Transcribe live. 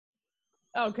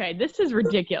Okay, this is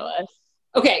ridiculous.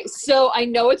 Okay, so I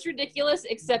know it's ridiculous,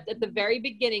 except at the very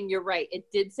beginning, you're right. It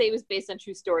did say it was based on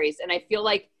true stories. And I feel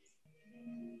like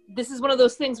this is one of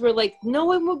those things where, like, no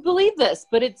one would believe this,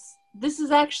 but this is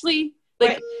actually, like,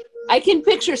 right. I can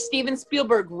picture Steven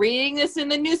Spielberg reading this in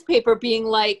the newspaper being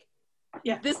like,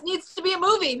 yeah, this needs to be a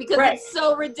movie because right. It's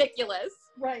so ridiculous.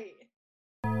 Right.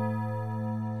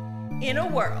 In a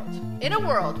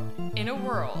world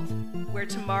where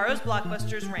tomorrow's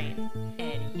blockbusters reign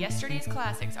and yesterday's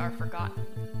classics are forgotten,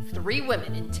 3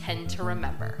 women intend to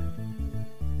remember.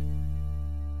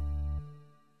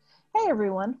 Hey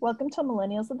everyone, welcome to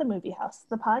Millennials at the Movie House,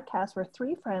 the podcast where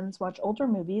 3 friends watch older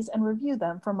movies and review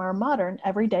them from our modern,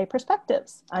 everyday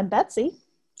perspectives. I'm Betsy.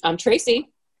 I'm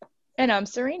Tracy. And I'm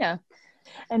Serena.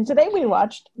 And today we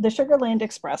watched The Sugarland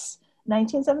Express,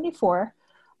 1974,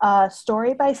 a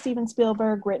story by Steven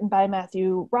Spielberg, written by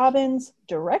Matthew Robbins,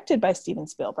 directed by Steven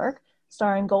Spielberg,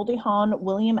 starring Goldie Hawn,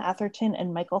 William Atherton,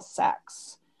 and Michael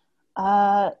Sachs.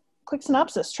 Quick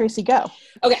synopsis, Tracy, go.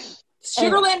 Okay,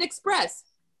 Sugarland Express.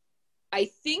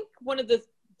 I think one of the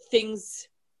things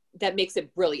that makes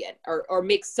it brilliant, or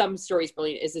makes some stories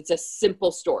brilliant, is it's a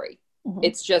simple story. Mm-hmm.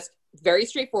 It's just very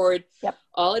straightforward. Yep.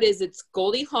 All it is, it's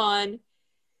Goldie Hawn.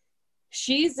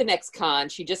 She's an ex-con.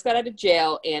 She just got out of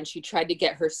jail, and she tried to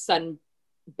get her son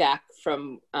back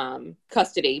from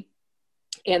custody,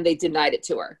 and they denied it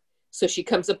to her. So she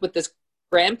comes up with this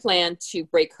grand plan to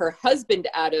break her husband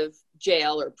out of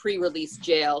jail or pre-release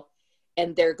jail,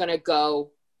 and they're going to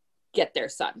go get their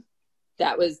son.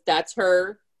 That's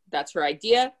her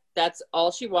idea. That's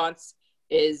all she wants,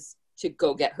 is to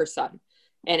go get her son.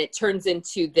 And it turns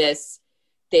into this,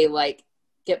 they like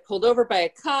get pulled over by a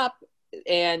cop,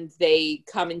 and they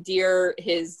commandeer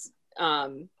his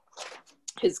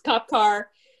cop car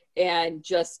and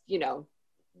just,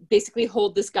 basically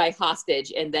hold this guy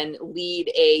hostage and then lead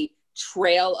a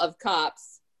trail of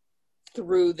cops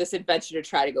through this adventure to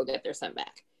try to go get their son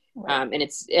back. Right.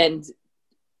 And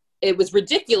it was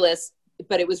ridiculous,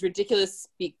 but it was ridiculous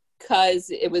because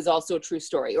it was also a true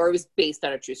story, or it was based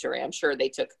on a true story. I'm sure they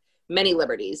took many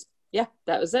liberties. Yeah,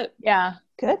 that was it. Yeah.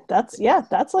 Good. That's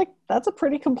a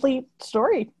pretty complete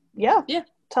story. Yeah. Yeah.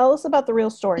 Tell us about the real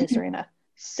story, Serena.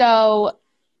 So,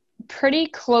 pretty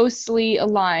closely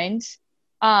aligned.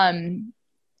 In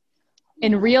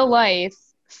real life,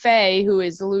 Faye, who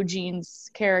is Lou Jean's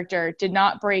character, did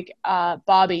not break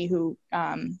Bobby, who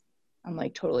I'm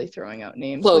like totally throwing out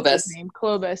names. Clovis.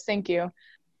 Clovis, thank you.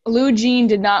 Lou Jean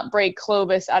did not break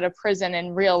Clovis out of prison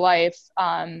in real life.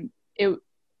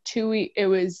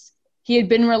 He had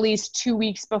been released 2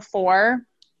 weeks before,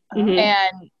 mm-hmm.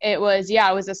 and it was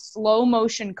a slow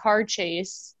motion car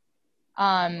chase.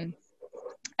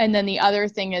 And then the other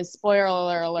thing is,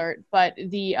 spoiler alert, but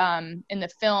the in the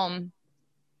film,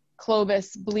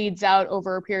 Clovis bleeds out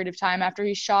over a period of time after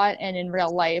he's shot, and in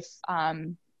real life,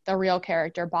 the real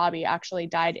character Bobby actually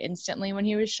died instantly when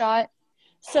he was shot.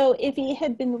 So if he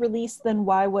had been released, then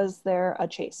why was there a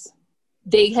chase?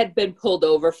 They had been pulled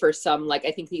over for some, I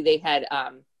think they had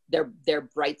their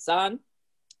brights on,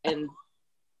 and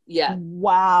yeah.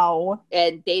 Wow.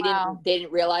 And they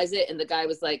didn't realize it, and the guy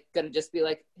was gonna just be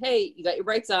like, "Hey, you got your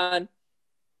brights on,"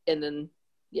 and then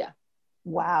yeah.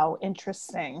 Wow,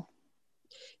 interesting.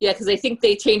 Yeah, because I think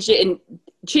they changed it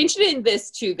in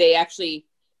this too. They actually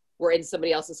were in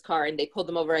somebody else's car, and they pulled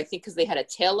them over, I think, because they had a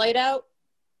tail light out.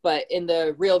 But in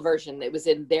the real version, it was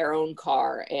in their own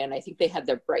car, and I think they had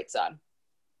their brights on.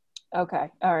 Okay.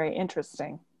 All right.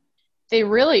 Interesting.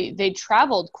 They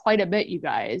traveled quite a bit, you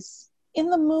guys. In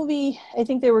the movie, I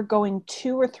think they were going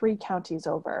 2 or 3 counties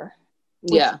over.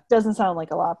 Yeah. Doesn't sound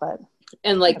like a lot, but.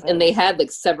 And they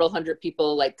had several hundred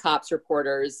people, cops,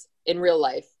 reporters in real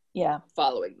life. Yeah.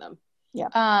 Following them. Yeah.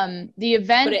 The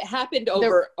event. But it happened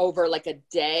over a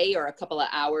day or a couple of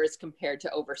hours compared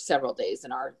to over several days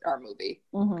in our movie.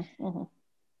 Mm-hmm, mm-hmm.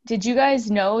 Did you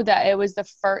guys know that it was the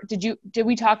first? Did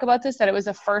we talk about this? That it was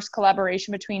the first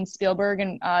collaboration between Spielberg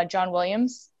and John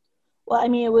Williams? Well, I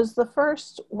mean, it was the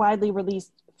first widely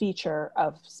released feature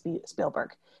of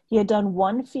Spielberg. He had done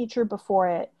one feature before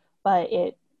it, but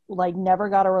it never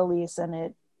got a release, and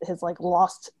it has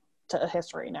lost to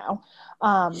history now.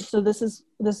 So this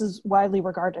is widely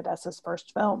regarded as his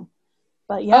first film.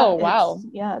 But yeah, oh wow,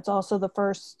 it's also the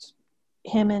first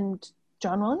him and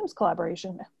John Williams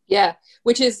collaboration. Yeah,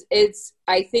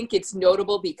 I think it's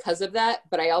notable because of that,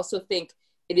 but I also think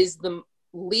it is the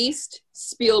least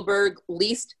Spielberg,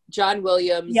 least John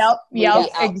Williams. Yep,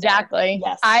 exactly.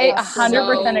 Yes, I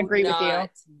 100% agree with you.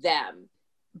 Them.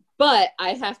 But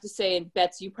I have to say, and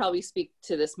Bets, you probably speak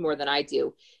to this more than I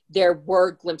do, there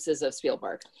were glimpses of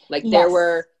Spielberg. There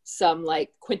were some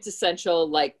like quintessential,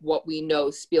 like what we know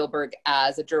Spielberg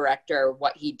as a director,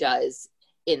 what he does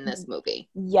in this movie.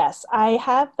 Yes, I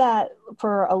have that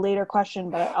for a later question,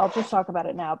 but I'll just talk about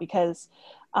it now because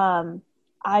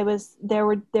there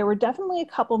were definitely a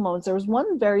couple moments. There was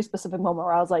one very specific moment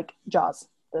where I was like, Jaws.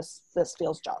 This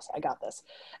feels Jaws. I got this.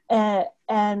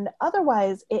 And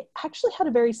otherwise, it actually had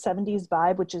a very 70s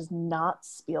vibe, which is not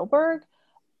Spielberg.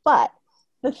 But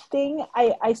the thing,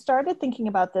 I started thinking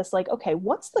about this, like, okay,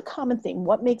 what's the common thing?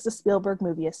 What makes a Spielberg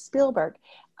movie a Spielberg?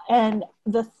 And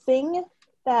the thing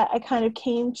that I kind of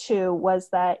came to was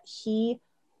that he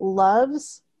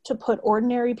loves to put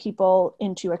ordinary people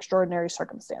into extraordinary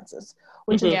circumstances,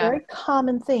 which is a very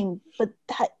common thing, but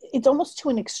that it's almost to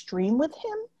an extreme with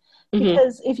him.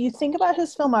 Because if you think about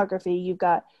his filmography, you've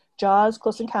got Jaws,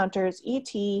 Close Encounters,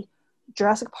 E.T.,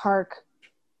 Jurassic Park,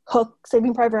 Hook,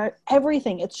 Saving Private Ryan,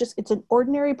 everything. It's an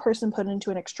ordinary person put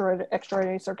into an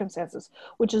extraordinary circumstances,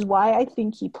 which is why I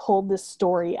think he pulled this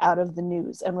story out of the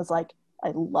news and was like,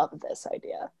 I love this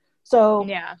idea. So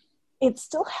it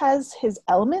still has his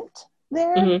element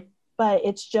there, but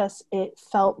it's just, it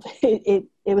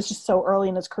was just so early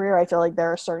in his career. I feel like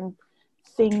there are certain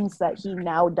things that he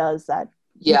now does that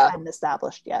he hadn't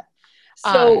established yet.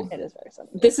 So it is very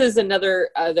simple. This is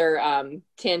other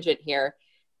tangent here.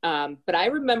 But I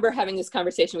remember having this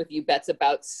conversation with you, Bets,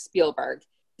 about Spielberg,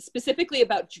 specifically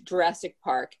about Jurassic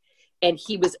Park. And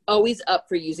he was always up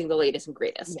for using the latest and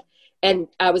greatest. Yeah. And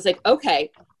I was like, okay,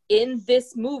 in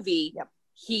this movie,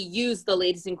 he used the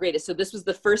latest and greatest. So this was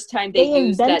the first time they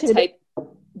used that type.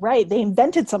 Right. They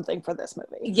invented something for this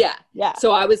movie. Yeah. Yeah.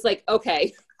 So I was like,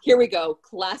 okay, here we go.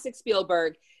 Classic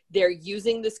Spielberg. They're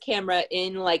using this camera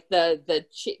in like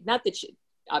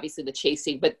obviously the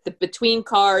chasing, but the between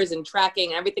cars and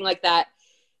tracking and everything like that.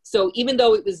 So even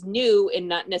though it was new and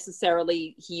not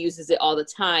necessarily he uses it all the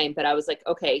time, but I was like,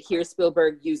 okay, here's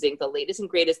Spielberg using the latest and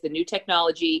greatest, the new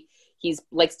technology. He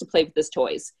likes to play with his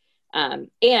toys.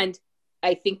 And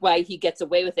I think why he gets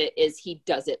away with it is he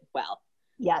does it well.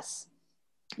 Yes.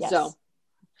 So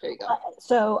there you go.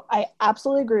 So I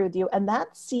absolutely agree with you. And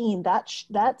that scene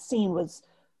was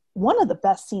one of the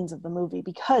best scenes of the movie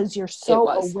because you're so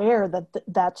aware that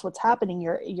that's what's happening.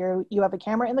 You have a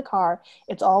camera in the car.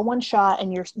 It's all one shot,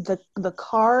 and the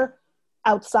car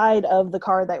outside of the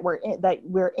car that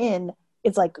we're in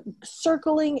is like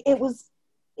circling. It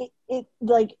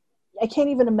like I can't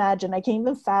even imagine. I can't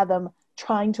even fathom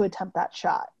trying to attempt that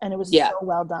shot, and it was so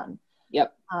well done.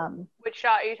 Yep. Which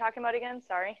shot are you talking about again?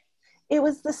 Sorry. It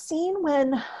was the scene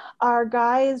when our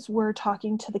guys were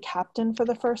talking to the captain for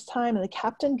the first time, and the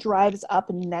captain drives up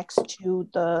next to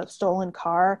the stolen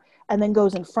car and then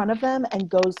goes in front of them and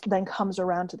then comes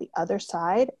around to the other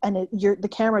side, and the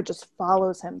camera just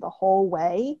follows him the whole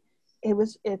way.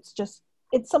 It's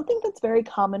something that's very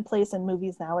commonplace in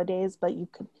movies nowadays, but you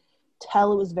could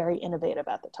tell it was very innovative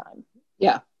at the time.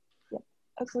 Yeah.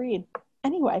 Agreed.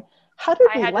 Anyway, how did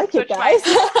we like it, guys?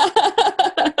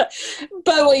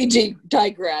 But we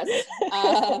digress.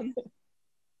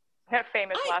 That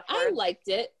famous last word. I liked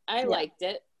it. I liked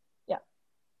it. Yeah.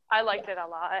 I liked it a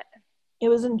lot. It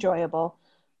was enjoyable.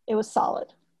 It was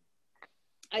solid.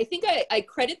 I think I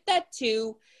credit that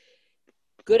to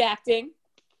good acting.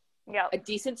 Yeah. A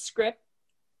decent script.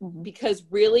 Because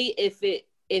really, if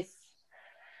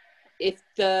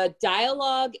the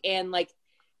dialogue and like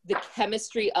the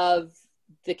chemistry of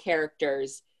the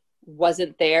characters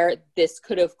wasn't there, this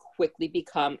could have quickly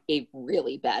become a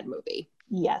really bad movie.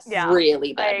 Yes. Yeah,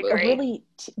 really bad movie. A really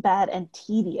bad and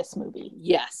tedious movie.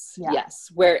 Yes. Yeah.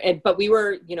 Yes. But we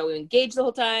were, engaged the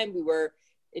whole time. We were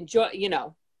enjoying,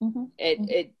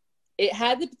 it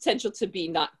had the potential to be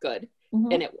not good.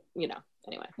 And it,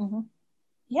 anyway.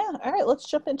 Yeah. All right. Let's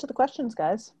jump into the questions,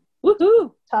 guys.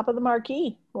 Woohoo. Top of the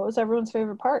marquee. What was everyone's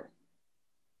favorite part?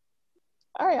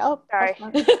 All right. Sorry.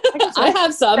 I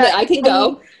have some. I can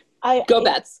go. Go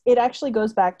Bets. It actually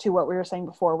goes back to what we were saying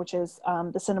before, which is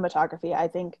the cinematography. I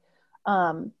think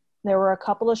there were a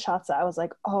couple of shots that I was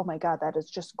like, oh my God, that is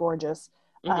just gorgeous.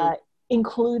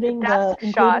 Including the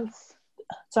shots.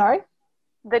 Sorry?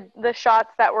 The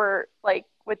shots that were like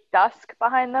with dusk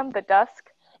behind them, the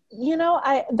dusk.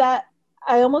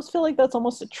 I almost feel like that's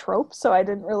almost a trope, so I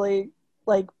didn't really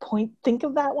think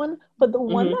of that one. But the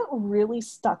one that really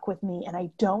stuck with me, and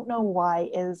I don't know why,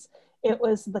 is it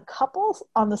was the couple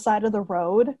on the side of the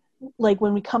road, like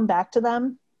when we come back to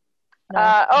them.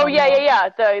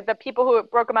 The people who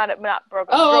broke them out, not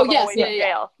broke them. Oh, yes,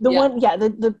 jail.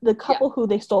 The couple who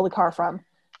they stole the car from.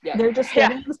 Yeah. They're just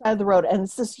standing on the side of the road, and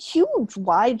it's this huge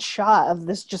wide shot of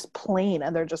this just plane,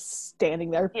 and they're just standing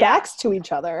there, backs to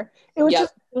each other. It was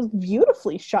just, it was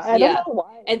beautifully shot. I don't know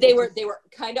why. And they were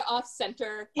kind of off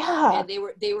center. Yeah. And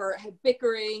they were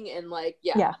bickering and like,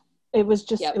 Yeah. It was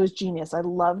just, it was genius. I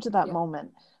loved that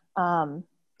moment.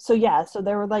 So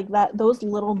there were like those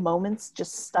little moments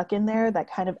just stuck in there that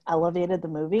kind of elevated the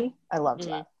movie. I loved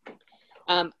that.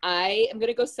 I am going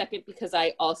to go second because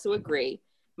I also agree.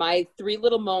 My 3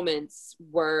 little moments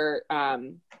were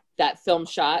that film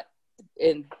shot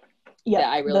that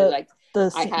I really liked.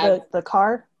 The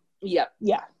car. Yep.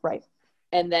 Yeah. Right.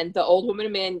 And then the old woman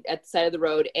and man at the side of the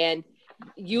road. And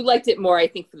you liked it more, I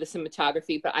think, for the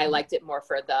cinematography, but I liked it more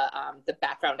for the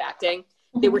background acting.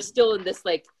 They were still in this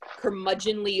like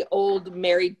curmudgeonly old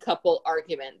married couple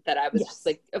argument that I was just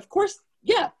like, of course,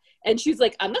 yeah. And she's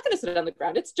like, I'm not going to sit on the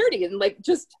ground. It's dirty. And like,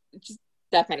 just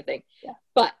that kind of thing. Yeah.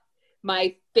 But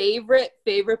my favorite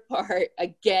part,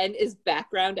 again, is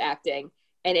background acting.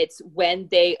 And it's when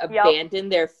they abandon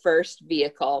their first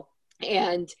vehicle.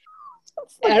 And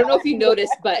I don't know if you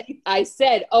noticed, but I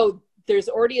said, oh, there's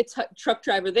already a truck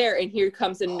driver there. And here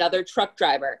comes another truck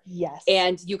driver. Yes.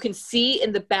 And you can see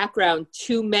in the background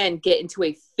 2 men get into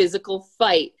a physical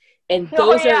fight. And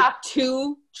those are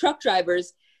 2 truck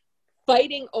drivers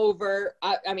fighting over,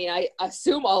 I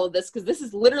assume all of this because this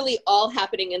is literally all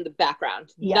happening in the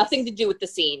background. Yes. Nothing to do with the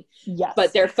scene. Yes.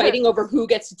 But they're fighting over who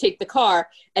gets to take the car.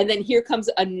 And then here comes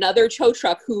another tow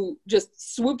truck who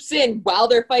just swoops in while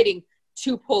they're fighting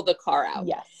to pull the car out.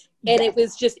 Yes. And it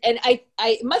was just, and I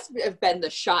it must have been the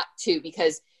shot too,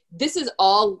 because this is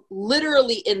all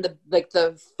literally in the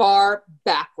far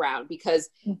background because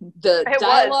the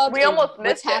dialogue, we almost missed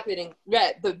what's happening.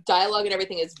 Yeah, the dialogue and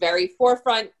everything is very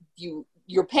forefront.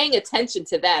 You're paying attention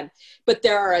to them, but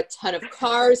there are a ton of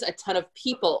cars, a ton of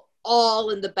people,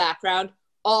 all in the background,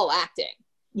 all acting.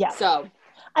 Yeah. So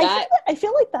I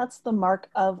feel like that's the mark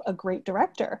of a great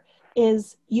director.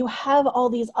 Is you have all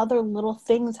these other little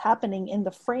things happening in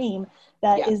the frame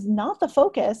that is not the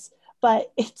focus,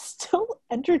 but it's still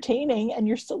entertaining and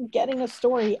you're still getting a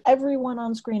story. Everyone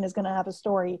on screen is going to have a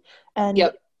story,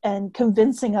 and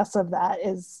convincing us of that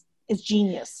is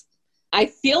genius. I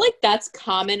feel like that's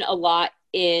common a lot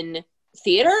in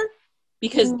theater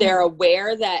because they're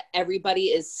aware that everybody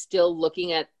is still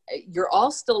looking at, you're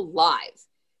all still live.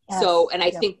 Yes. So, and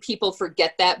I think people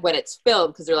forget that when it's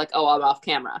filmed because they're like, oh, I'm off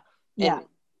camera. And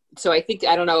so I think,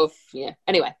 I don't know if,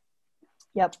 anyway.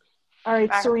 Yep. All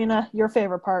right, Serena, your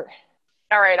favorite part.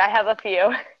 All right, I have a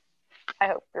few. I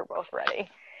hope you're both ready.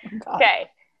 Okay.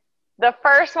 The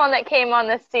first one that came on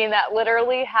this scene that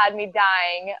literally had me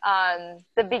dying,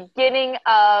 the beginning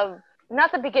of,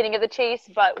 not the beginning of the chase,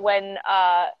 but when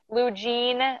Lou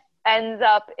Jean ends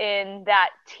up in that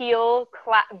teal,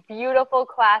 beautiful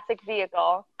classic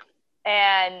vehicle,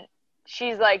 and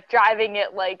she's like driving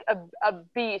it like a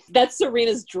beast. That's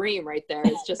Serena's dream right there.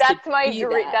 It's just that's my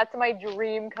dream. That's my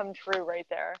dream come true right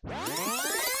there.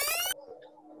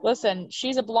 Listen,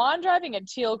 she's a blonde driving a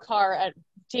teal car at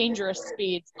dangerous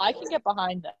speeds. I can get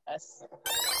behind this.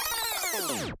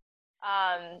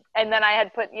 And then I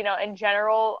had put, in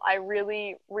general, I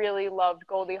really, really loved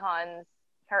Goldie Hawn's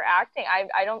her acting.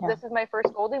 I don't. This is my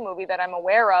first Goldie movie that I'm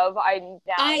aware of. I'm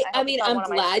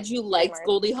glad you liked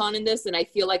Goldie Hawn in this, and I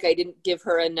feel like I didn't give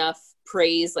her enough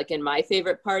praise, like in my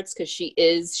favorite parts, because she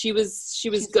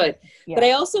was good. Yeah. But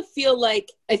I also feel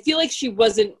like she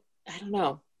wasn't. I don't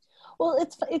know. Well,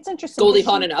 it's interesting. Goldie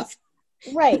Hawn enough,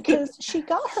 right? Because she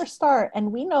got her start,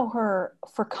 and we know her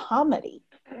for comedy.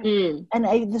 And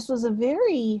this was a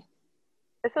very.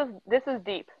 This is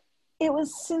deep. It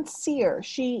was sincere.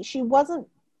 She wasn't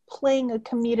playing a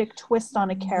comedic twist on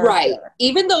a character. Right.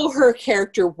 Even though her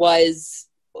character was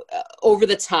over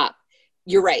the top,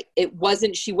 you're right.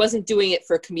 She wasn't doing it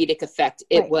for comedic effect.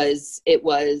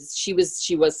 She was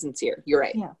sincere. You're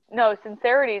right. Yeah. No,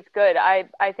 sincerity is good. I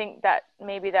think that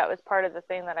maybe that was part of the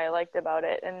thing that I liked about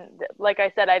it. And like I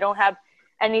said, I don't have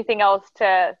anything else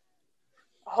to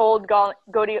hold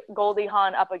Goldie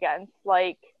Hawn up against.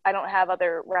 Like, I don't have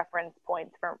other reference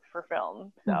points for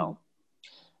film. So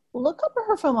look up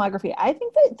her filmography. I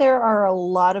think that there are a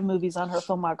lot of movies on her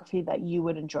filmography that you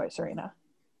would enjoy, Serena.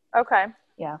 Okay.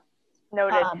 Yeah.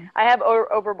 Noted. I have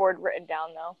Overboard written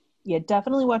down though. Yeah,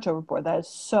 definitely watch Overboard. That is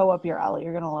so up your alley.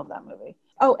 You're going to love that movie.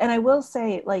 Oh, and I will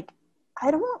say, like,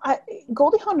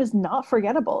 Goldie Hawn is not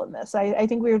forgettable in this. I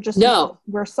think we were just,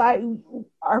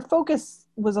 our focus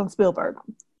was on Spielberg,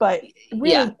 but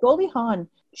really Goldie Hawn,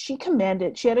 she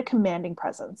had a commanding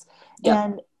presence. Yep.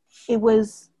 And it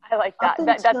was, I like that.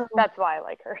 That's why I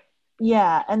like her.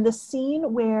 Yeah. And the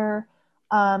scene where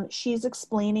she's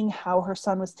explaining how her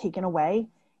son was taken away,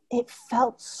 it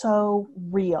felt so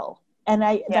real. And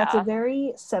that's a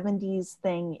very 70s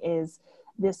thing, is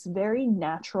this very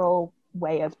natural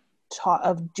way of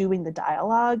doing the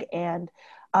dialogue. And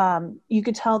you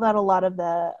could tell that a lot of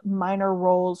the minor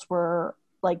roles were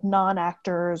like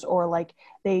non-actors, or like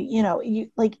they,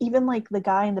 even like the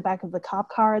guy in the back of the cop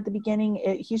car at the beginning,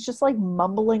 he's just like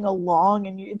mumbling along,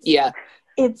 and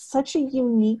it's such a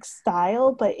unique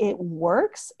style, but it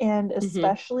works. And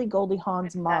especially Goldie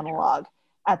Hawn's monologue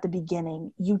at the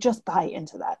beginning, you just buy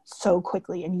into that so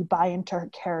quickly, and you buy into her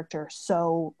character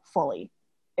so fully.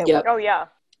 Oh yeah,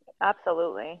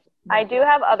 absolutely. I do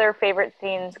have other favorite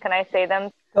scenes. Can I say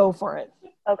them? Go for it.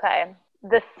 Okay.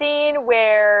 The scene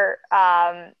where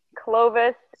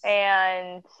Clovis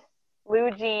and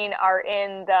Lou Jean are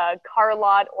in the car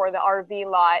lot or the RV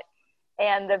lot,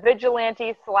 and the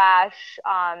vigilante /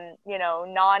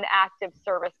 non-active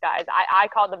service guys. I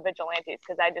call them vigilantes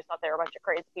because I just thought they were a bunch of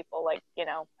crazy people. Like,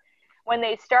 when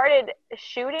they started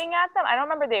shooting at them, I don't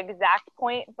remember the exact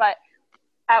point, but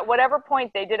at whatever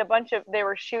point they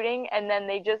were shooting, and then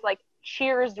they just like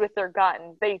cheersed with their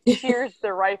guns. They cheersed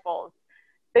their rifles.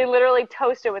 They literally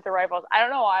toasted with the rifles. I don't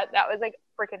know why. That was like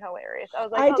freaking hilarious. I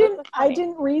was like, I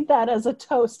didn't read that as a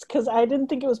toast, because I didn't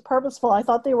think it was purposeful. I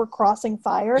thought they were crossing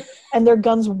fire and their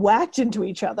guns whacked into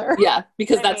each other. Yeah,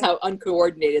 because that's how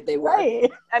uncoordinated they were. Right.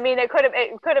 I mean, it could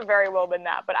have very well been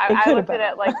that, but I looked at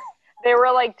it like they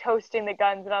were like toasting the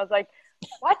guns, and I was like,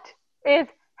 what is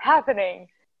happening?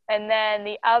 And then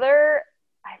the other,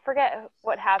 I forget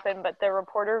what happened, but the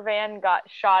reporter van got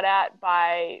shot at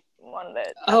by one of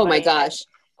the. Oh my gosh.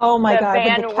 Oh my God!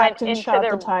 Van But the captain shot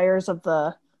the tires of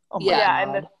the. Oh my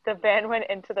God. And the van went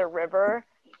into the river,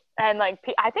 and like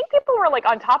I think people were like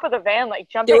on top of the van, like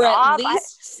jumping There were off.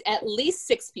 at least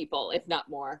 6 people, if not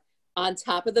more, on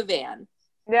top of the van.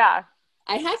 Yeah.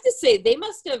 I have to say, they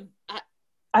must have.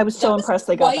 I was so impressed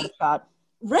they got that shot.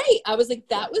 Right, I was like,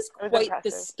 that was quite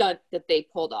the stunt that they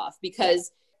pulled off,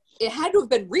 because it had to have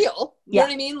been real. You know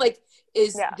what I mean? Like,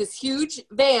 this huge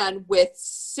van with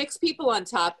 6 people on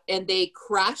top, and they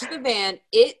crashed the van.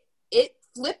 It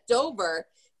flipped over,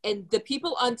 and the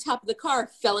people on top of the car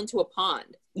fell into a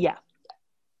pond. Yeah.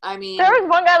 I mean, there was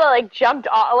one guy that like jumped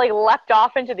off, like leapt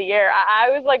off into the air. I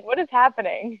was like, what is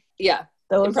happening? Yeah.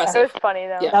 That was impressive. It was funny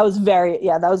though. Yeah. That was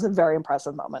a very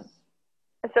impressive moment.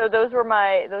 So those were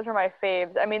my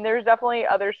faves. I mean, there's definitely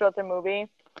others throughout the movie,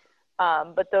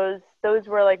 but those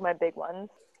were like my big ones.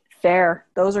 Fair.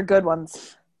 Those are good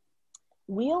ones.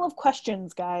 Wheel of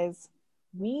questions, guys.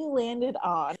 We landed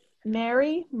on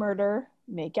marry, murder,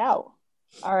 make out.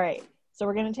 All right. So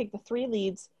we're going to take the 3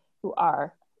 leads, who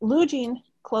are Lou Jean,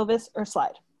 Clovis, or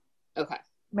Slide. Okay.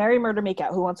 Marry, murder, make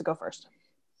out. Who wants to go first?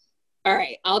 All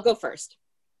right. I'll go first.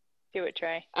 Do it,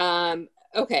 Trey.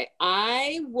 Okay.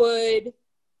 I would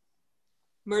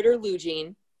murder Lou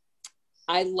Jean.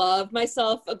 I love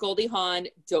myself a Goldie Hawn.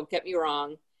 Don't get me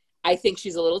wrong. I think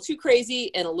she's a little too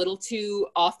crazy and a little too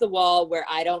off the wall, where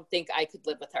I don't think I could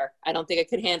live with her. I don't think I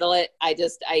could handle it. I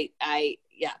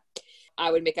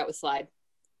would make out with Slide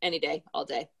any day, all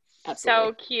day. Absolutely.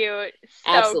 So cute.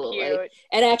 Absolutely. Cute.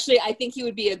 And actually, I think he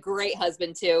would be a great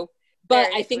husband too. But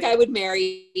Very I think sweet. I would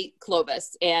marry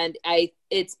Clovis, and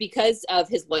it's because of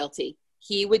his loyalty.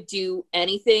 He would do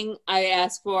anything I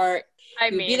ask for. He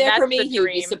would be there for me. He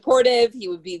would be supportive. He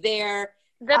would be there.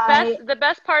 The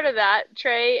best part of that,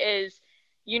 Trey, is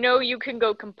you can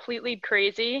go completely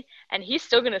crazy and he's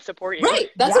still going to support you. Right.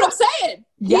 That's what I'm saying.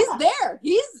 Yeah. He's there.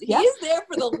 He's there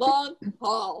for the long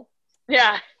haul.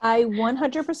 Yeah. I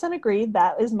 100% agree.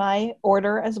 That is my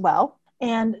order as well.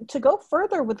 And to go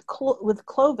further with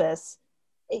Clovis,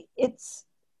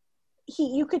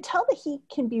 you could tell that he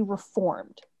can be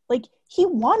reformed. Like, he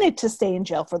wanted to stay in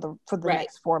jail for the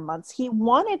next 4 months. He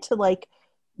wanted to like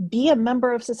be a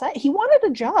member of society. He wanted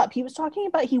a job. He was talking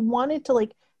about he wanted to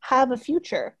like have a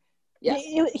future. Yeah.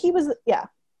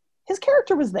 His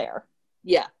character was there.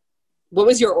 Yeah. What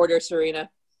was your order, Serena?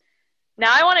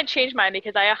 Now I want to change mine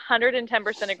because I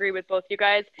 110% agree with both you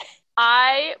guys.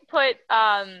 I put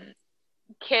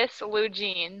Kiss Lou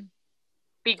Jean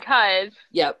because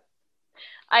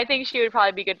I think she would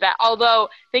probably be good vet. Although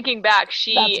thinking back,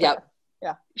 she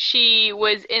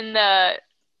was in the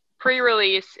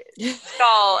pre-release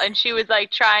stall and she was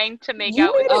like trying to make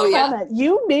out with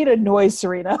You made a noise,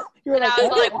 Serena. I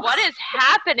was like, what is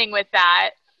happening with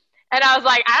that? And I was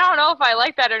like, I don't know if I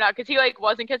like that or not, because he like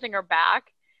wasn't kissing her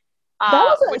back.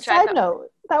 That was a side note.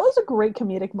 That was a great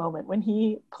comedic moment when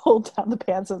he pulled down the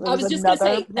pants. And I was just going to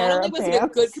say, not only was it a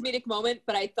good comedic moment,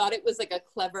 but I thought it was like a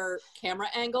clever camera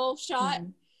angle shot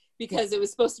because it was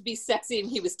supposed to be sexy and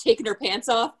he was taking her pants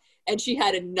off and she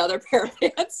had another pair of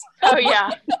pants. Oh,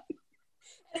 yeah.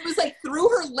 It was like through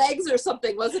her legs or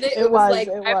something, wasn't it? It was like,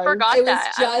 I forgot it was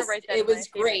that. I have to just, write that it in my was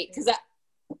great. Because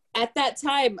at that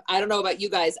time, I don't know about you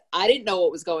guys, I didn't know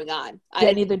what was going on.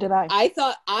 Neither did I.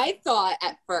 I thought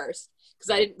at first, because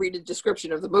I didn't read the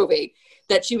description of the movie,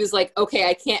 that she was like, okay,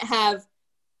 I can't have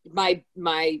my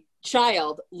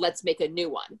child, let's make a new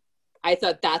one. I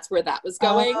thought that's where that was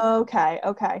going.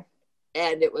 Okay.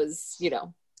 And it was, you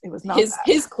know, It was not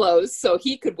his clothes, so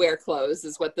he could wear clothes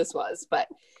is what this was. But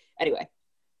anyway,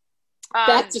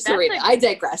 back to Serena. I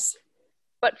digress.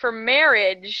 But for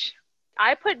marriage,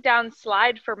 I put down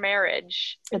Slide for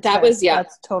marriage.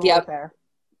 That's totally fair.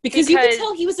 Because you could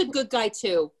tell he was a good guy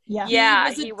too.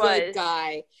 Yeah, he was a good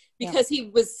guy. Because he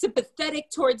was sympathetic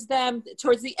towards them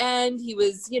towards the end. He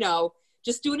was, you know,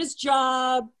 just doing his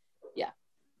job. Yeah.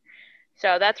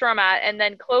 So that's where I'm at. And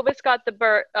then Clovis got the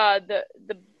boot,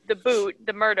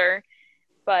 the murder,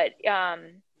 but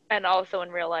and also in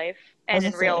real life and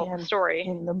in real story.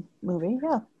 In the movie,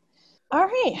 yeah. All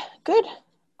right, good.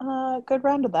 Good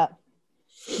round of that.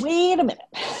 Wait a minute.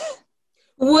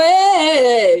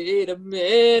 Wait a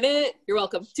minute. You're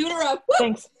welcome. 2 in a row. Woo!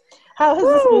 Thanks. How has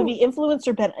this movie influenced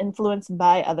or been influenced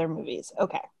by other movies?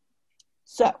 Okay.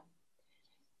 So,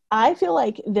 I feel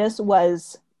like this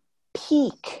was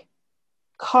peak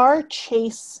car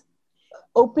chase,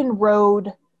 open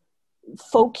road,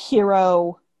 folk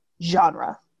hero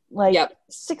genre. Like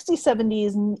 60s,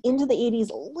 70s, into the 80s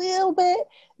a little bit,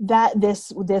 that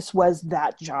this was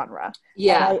that genre.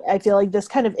 Yeah. And I feel like this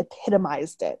kind of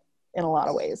epitomized it in a lot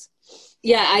of ways.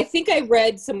 Yeah, I think I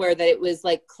read somewhere that it was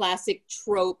like classic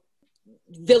trope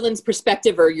villain's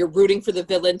perspective, or you're rooting for the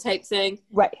villain type thing.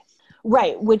 Right.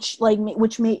 Which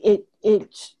made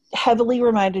it heavily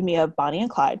reminded me of Bonnie and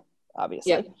Clyde,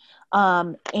 obviously. Yep.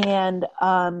 And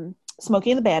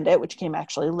Smokey and the Bandit, which came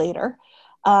actually later.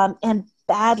 And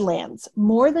Badlands,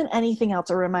 more than anything else,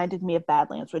 it reminded me of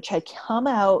Badlands, which had come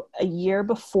out a year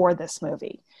before this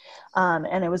movie.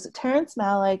 And it was Terrence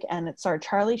Malick, and it starred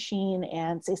Charlie Sheen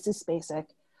and Sissy Spacek.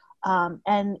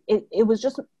 And it was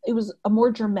a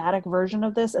more dramatic version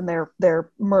of this, and they're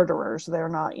murderers. They're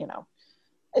not, you know,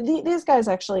 these guys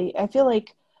actually, I feel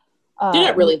like they're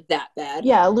not really that bad.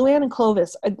 Yeah, Lou Jean and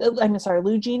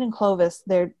Clovis,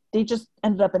 they just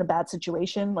ended up in a bad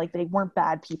situation. Like, they weren't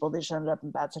bad people, they just ended up in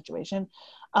a bad situation.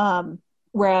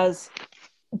 Whereas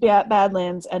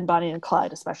Badlands and Bonnie and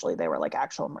Clyde especially, they were like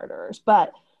actual murderers.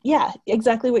 But yeah,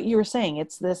 exactly what you were saying.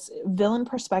 It's this villain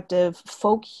perspective,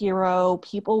 folk hero,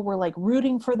 people were like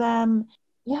rooting for them.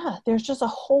 Yeah, there's just a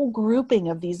whole grouping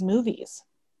of these movies.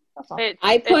 That's all.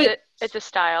 It's a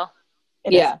style.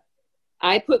 It is.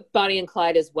 I put Bonnie and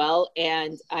Clyde as well,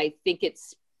 and I think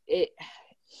it's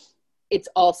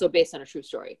also based on a true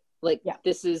story. Like,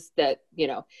 this is that, you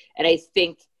know, and I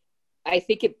think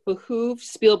it behooved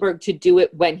Spielberg to do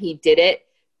it when he did it,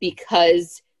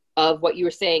 because of what you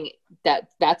were saying,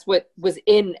 that's what was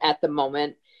in at the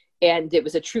moment, and it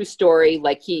was a true story.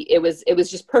 Like, it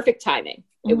was just perfect timing.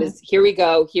 Mm-hmm. It was, here we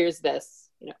go, here's this,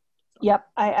 you know. Yep,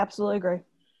 I absolutely agree.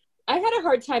 I had a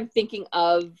hard time thinking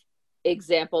of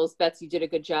examples. Betsy did a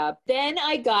good job. Then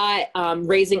I got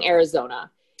Raising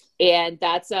Arizona, and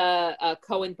that's a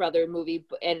Coen brother movie,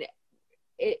 and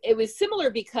it was similar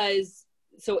because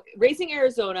Raising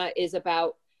Arizona is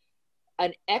about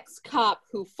an ex-cop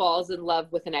who falls in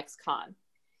love with an ex-con,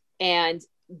 and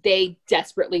she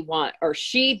desperately wants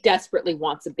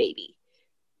a baby,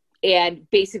 and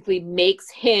basically makes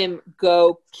him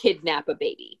go kidnap a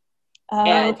baby.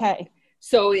 Okay.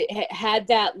 So it had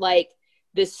that, like,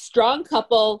 this strong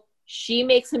couple, she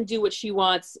makes him do what she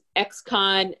wants,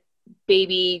 ex-con,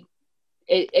 baby,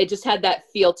 it just had that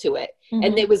feel to it. Mm-hmm.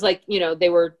 And it was like, you know, they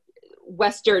were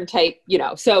Western type, you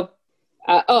know. So,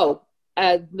 the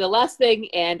last thing,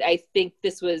 and I think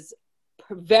this was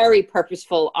very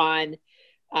purposeful on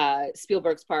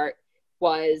Spielberg's part,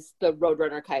 was the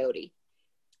Roadrunner Coyote.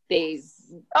 They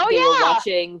were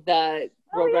watching the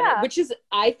Roadrunner, which is,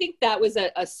 I think that was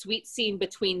a sweet scene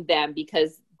between them,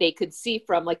 because they could see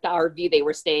from like the RV they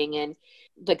were staying in,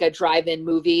 like a drive-in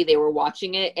movie, they were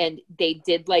watching it, and they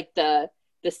did like the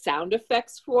sound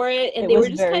effects for it, and they were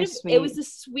just kind of sweet. It was a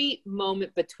sweet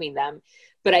moment between them,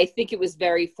 but I think it was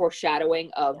very foreshadowing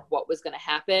of what was going to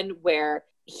happen, where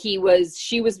she was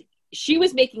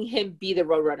making him be the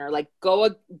Roadrunner, like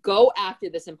go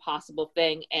after this impossible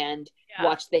thing and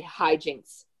watch the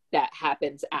hijinks that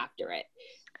happens after it.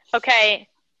 Okay,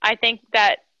 I think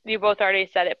that you both already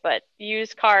said it, but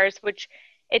used cars, which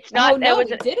it's not. Oh, no, we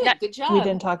did it. Good job. We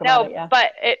didn't talk about it, yeah.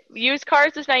 But used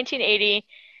cars is 1980,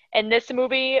 and this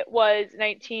movie was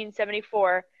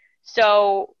 1974.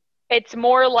 So it's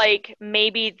more like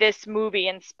maybe this movie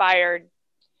inspired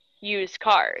used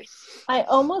cars. I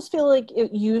almost feel like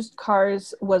Used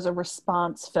Cars was a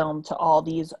response film to all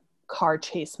these car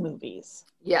chase movies.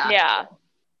 Yeah.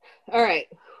 All right.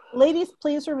 Ladies,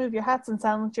 please remove your hats and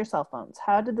silence your cell phones.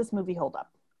 How did this movie hold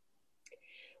up?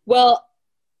 Well,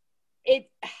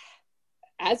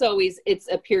 as always, it's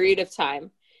a period of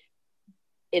time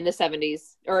in the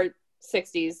 70s or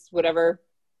 60s, whatever.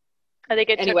 I think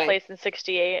it took place in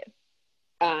 68.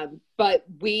 But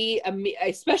we,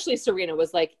 especially Serena,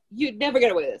 was like, "You'd never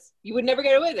get away with this. You would never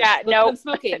get away with this. Yeah, Look at them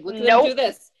smoking. Look at them do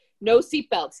this. No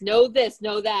seatbelts. No this.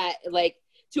 No that." Like,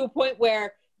 to a point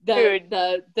where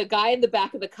the guy in the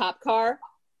back of the cop car,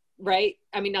 right?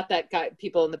 I mean, not that guy.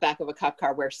 People in the back of a cop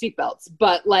car wear seatbelts,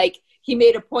 but like he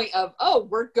made a point of, "Oh,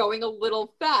 we're going a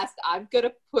little fast. I'm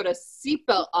gonna put a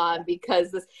seatbelt on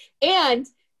because this." And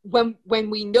when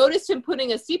we noticed him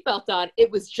putting a seatbelt on,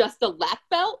 it was just a lap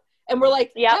belt. And we're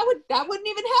like, that wouldn't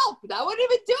even help. That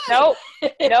wouldn't even do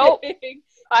it. Nope.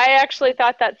 I actually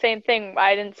thought that same thing.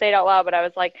 I didn't say it out loud, but I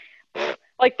was like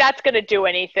that's going to do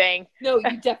anything. No,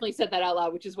 you definitely said that out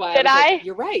loud, which is why Did I was I? like,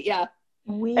 you're right, yeah.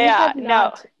 We have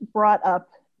not brought up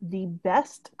the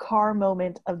best car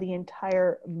moment of the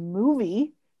entire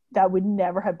movie that would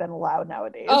never have been allowed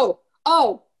nowadays. Oh,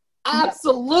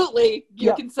 absolutely.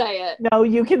 You can say it. No,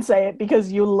 you can say it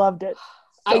because you loved it.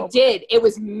 So. I did. It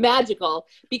was magical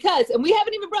because, and we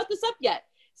haven't even brought this up yet.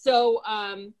 So,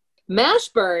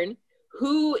 Mashburn,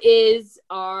 who is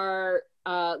our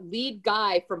lead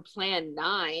guy from Plan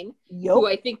 9, who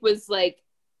I think was like,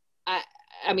 I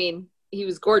mean, he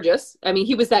was gorgeous. I mean,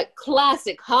 he was that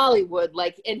classic Hollywood,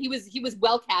 like, and he was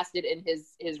well casted in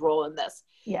his role in this.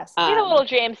 Yes. He had a little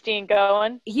James Dean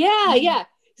going. Yeah, yeah.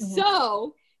 Mm-hmm.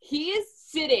 So he is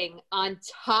sitting on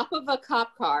top of a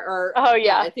cop car, or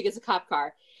I think it's a cop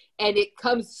car, and it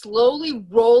comes slowly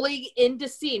rolling into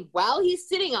scene while he's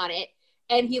sitting on it,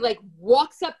 and he like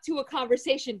walks up to a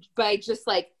conversation by just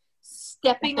like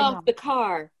stepping off the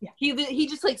car. Yeah. He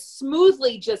just like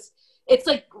smoothly it's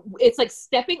like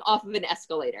stepping off of an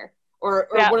escalator or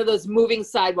one of those moving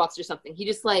sidewalks or something. He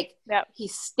just like he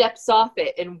steps off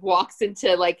it and walks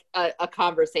into like a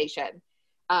conversation.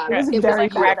 It was very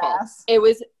badass. It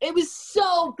was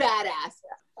so badass.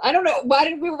 I don't know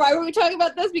why were we talking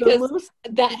about this, because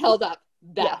that held up.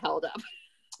 Held up.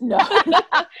 No.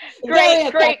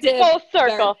 great full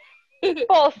circle.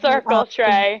 Full circle,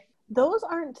 Trey. Those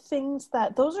are just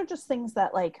things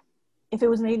that, like, if it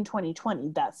was made in 2020,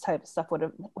 that type of stuff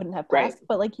wouldn't have passed. Right.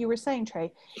 But like you were saying,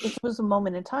 Trey, it was a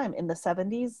moment in time in the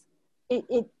 70s.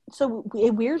 It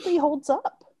weirdly holds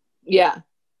up. Yeah.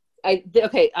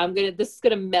 This is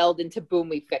gonna meld into Boom,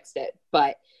 We Fixed It,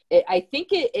 but I think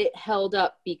it held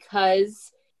up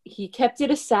because he kept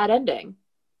it a sad ending.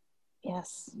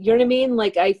 Yes, you know what I mean.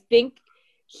 Like, I think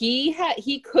he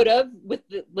could have, with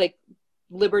the like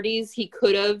liberties, he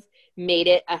could have made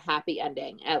it a happy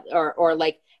ending, or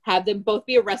like have them both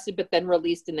be arrested but then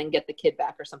released and then get the kid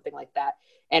back or something like that.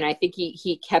 And I think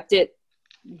he kept it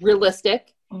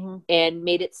realistic and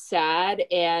made it sad.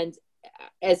 And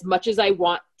as much as I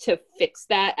want to fix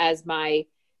that as my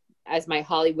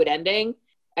Hollywood ending,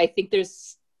 I think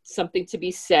there's something to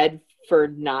be said for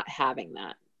not having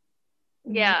that.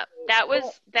 Yeah, that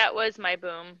was my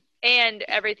boom. And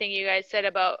everything you guys said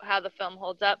about how the film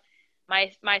holds up.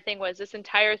 My thing was, this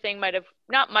entire thing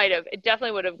it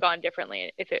definitely would have gone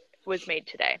differently if it was made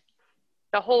today.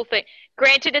 The whole thing,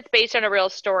 granted it's based on a real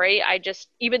story,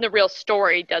 even the real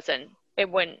story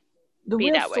wouldn't the be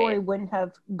real that story way. Wouldn't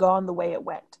have gone the way it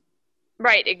went.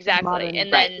 Right, exactly. Modern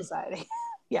and then society.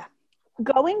 Yeah.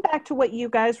 Going back to what you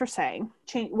guys were saying,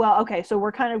 so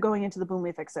we're kind of going into the Boom,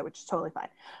 We Fixed It, which is totally fine.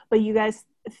 But you guys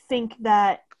think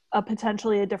that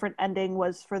potentially a different ending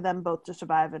was for them both to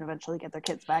survive and eventually get their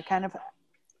kids back, kind of?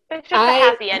 It's just a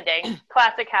happy ending.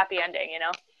 Classic happy ending, you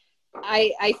know?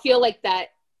 I feel like that.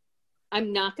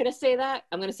 I'm not going to say that.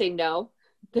 I'm going to say no.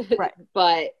 Right.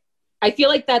 But I feel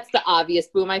like that's the obvious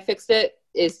Boom, I Fixed It,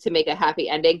 is to make a happy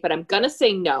ending. But I'm going to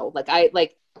say no. I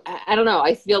don't know.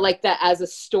 I feel like that as a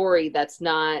story, that's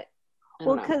not.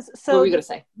 Because what were you going to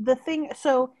say?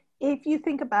 If you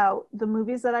think about the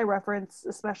movies that I reference,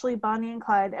 especially Bonnie and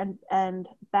Clyde and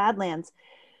Badlands,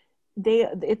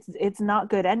 it's not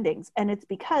good endings, and it's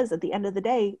because at the end of the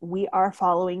day we are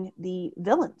following the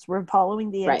villains, we're following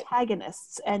the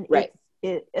antagonists, and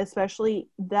it especially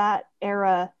that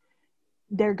era,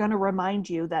 they're going to remind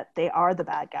you that they are the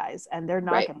bad guys and they're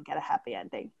not going to get a happy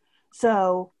ending.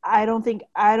 So I can't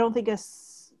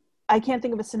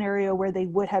think of a scenario where they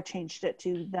would have changed it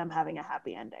to them having a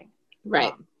happy ending.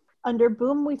 Right. Under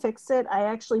Boom, We Fixed It, I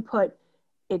actually put,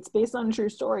 it's based on a true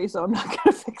story, so I'm not going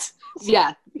to fix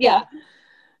it. Yeah.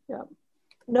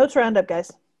 Notes roundup,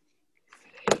 guys.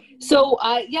 So,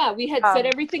 yeah, we had said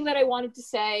everything that I wanted to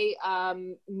say.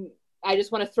 I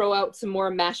just want to throw out some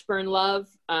more Mashburn love.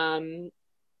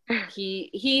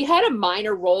 He had a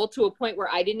minor role to a point where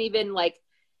I didn't even like,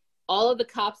 all of the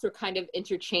cops were kind of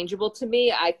interchangeable to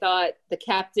me. I thought the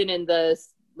captain and the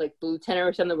like lieutenant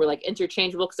or something were like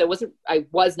interchangeable because I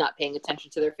was not paying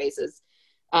attention to their faces.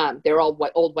 They were all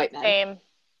old white men. Same.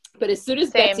 But as soon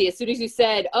as you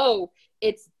said, oh,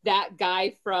 it's that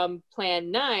guy from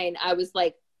Plan 9, I was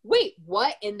like, wait,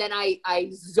 what? And then I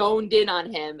zoned in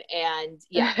on him, and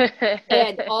yeah.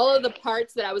 And all of the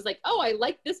parts that I was like, oh, I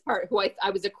like this part, who I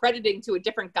was accrediting to a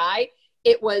different guy,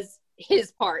 it was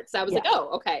his parts. I was like,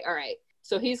 oh, okay, all right.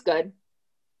 So he's good.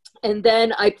 And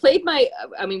then I played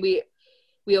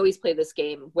we always play this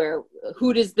game where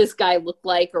who does this guy look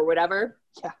like or whatever.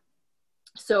 Yeah.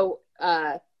 So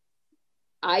I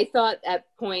thought at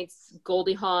points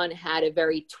Goldie Hawn had a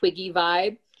very Twiggy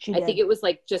vibe. I think it was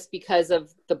like just because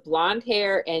of the blonde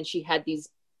hair, and she had these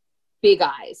big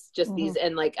eyes, just these,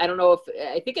 and like, I don't know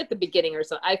I think at the beginning or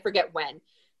so, I forget when,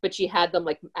 but she had them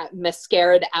like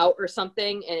mascaraed out or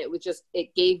something. And it was just,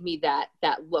 it gave me that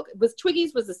look.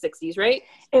 Twiggy's was the 60s, right?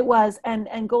 It was.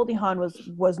 And Goldie Hawn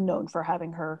was known for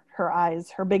having her eyes,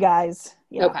 her big eyes.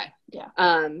 Yeah. Okay. Yeah.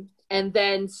 And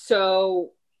then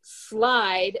so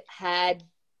Slide had,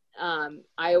 I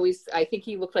think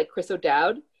he looked like Chris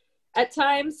O'Dowd at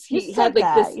times. He had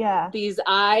like these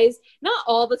eyes, not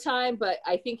all the time, but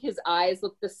I think his eyes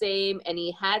looked the same. And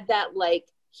he had that, like,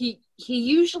 he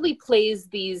usually plays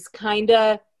these kind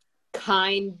dumb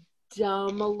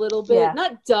a little bit,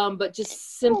 not dumb, but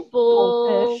just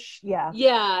simple.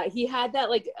 Yeah. He had that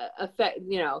like effect,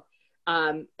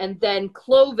 and then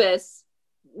Clovis,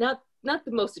 not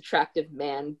the most attractive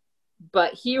man,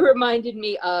 but he reminded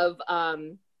me of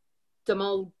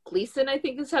Domhnall Gleeson, I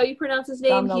think is how you pronounce his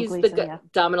name. Domhnall He's Gleeson, the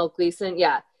Domhnall Gleeson.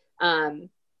 Yeah.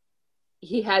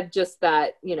 He had just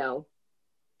that,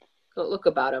 look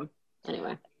about him.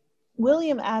 Anyway.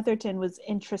 William Atherton was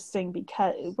interesting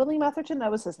because William Atherton,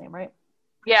 that was his name, right?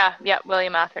 Yeah,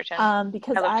 William Atherton.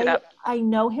 Because I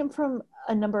know him from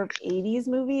a number of 80s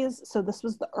movies, so this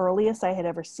was the earliest I had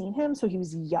ever seen him, so he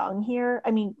was young here.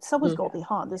 I mean, so was Goldie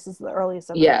Hawn. This is the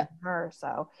earliest I've seen her,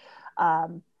 so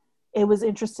it was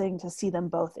interesting to see them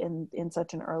both in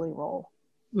such an early role.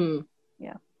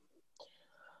 Yeah.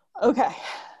 Okay.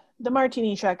 The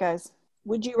Martini Shot, guys.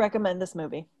 Would you recommend this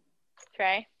movie?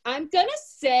 Trey? I'm going to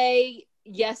say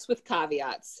yes with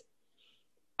caveats.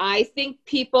 I think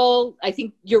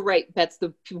you're right, Bets.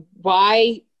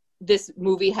 Why this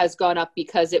movie has gone up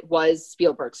because it was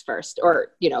Spielberg's first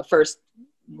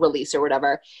release or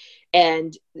whatever.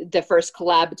 And the first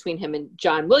collab between him and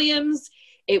John Williams.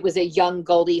 It was a young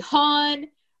Goldie Hawn.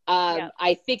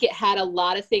 I think it had a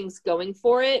lot of things going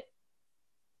for it.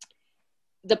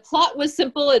 The plot was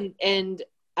simple, and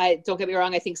I don't get me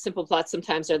wrong, I think simple plots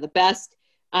sometimes are the best.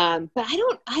 But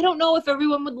I don't know if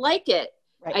everyone would like it.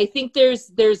 Right. I think there's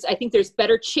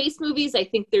better chase movies. I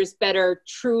think there's better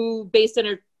based on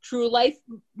a true life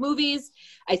movies.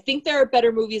 I think there are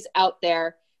better movies out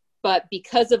there, but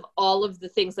because of all of the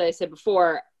things that I said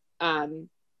before,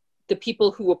 the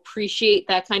people who appreciate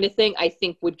that kind of thing, I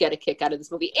think would get a kick out of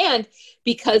this movie. And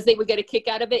because they would get a kick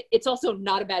out of it, it's also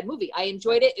not a bad movie. I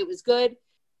enjoyed it. It was good,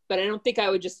 but I don't think I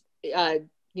would just,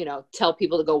 tell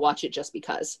people to go watch it just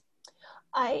because.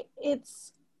 I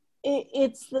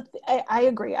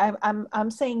agree. I'm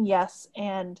saying yes,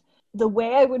 and the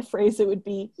way I would phrase it would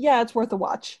be, yeah, it's worth a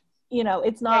watch.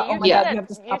 It's not, oh my God, you have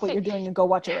to stop what you're doing and go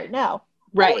watch it right now.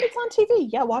 Right. Oh, it's on TV.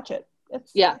 Yeah, watch it.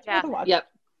 It's worth a watch. Yep.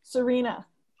 Serena,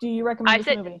 do you recommend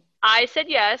this movie? I said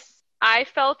yes. I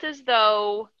felt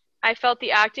the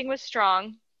acting was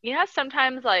strong.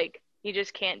 Sometimes like you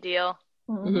just can't deal.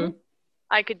 Mm-hmm.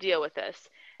 I could deal with this.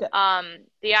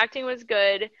 The acting was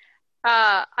good.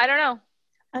 I don't know.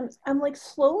 I'm like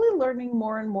slowly learning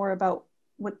more and more about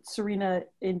what Serena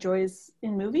enjoys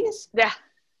in movies. Yeah.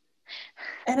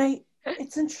 And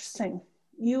it's interesting.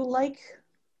 You like,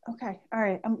 okay, all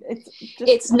right.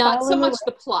 It's not so much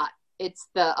the plot, it's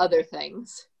the other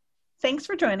things. Thanks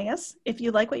for joining us. If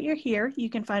you like what you're hearing, you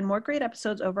can find more great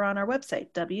episodes over on our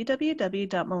website,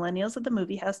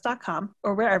 www.millennialsatthemoviehouse.com,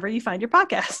 or wherever you find your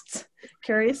podcasts.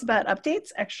 Curious about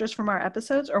updates, extras from our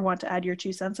episodes, or want to add your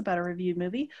 2 cents about a reviewed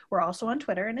movie? We're also on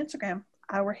Twitter and Instagram.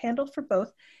 Our handle for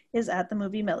both is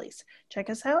 @TheMovieMillies.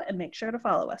 Check us out and make sure to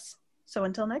follow us. So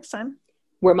until next time,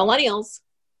 we're millennials.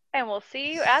 And we'll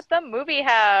see you at the movie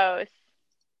house.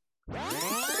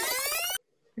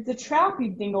 It's a trap,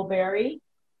 you dingleberry.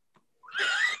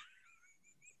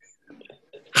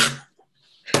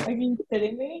 Are you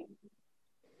kidding me?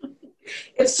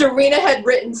 If Serena had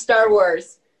written Star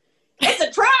Wars, It's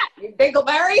a trap, you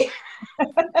dingleberry.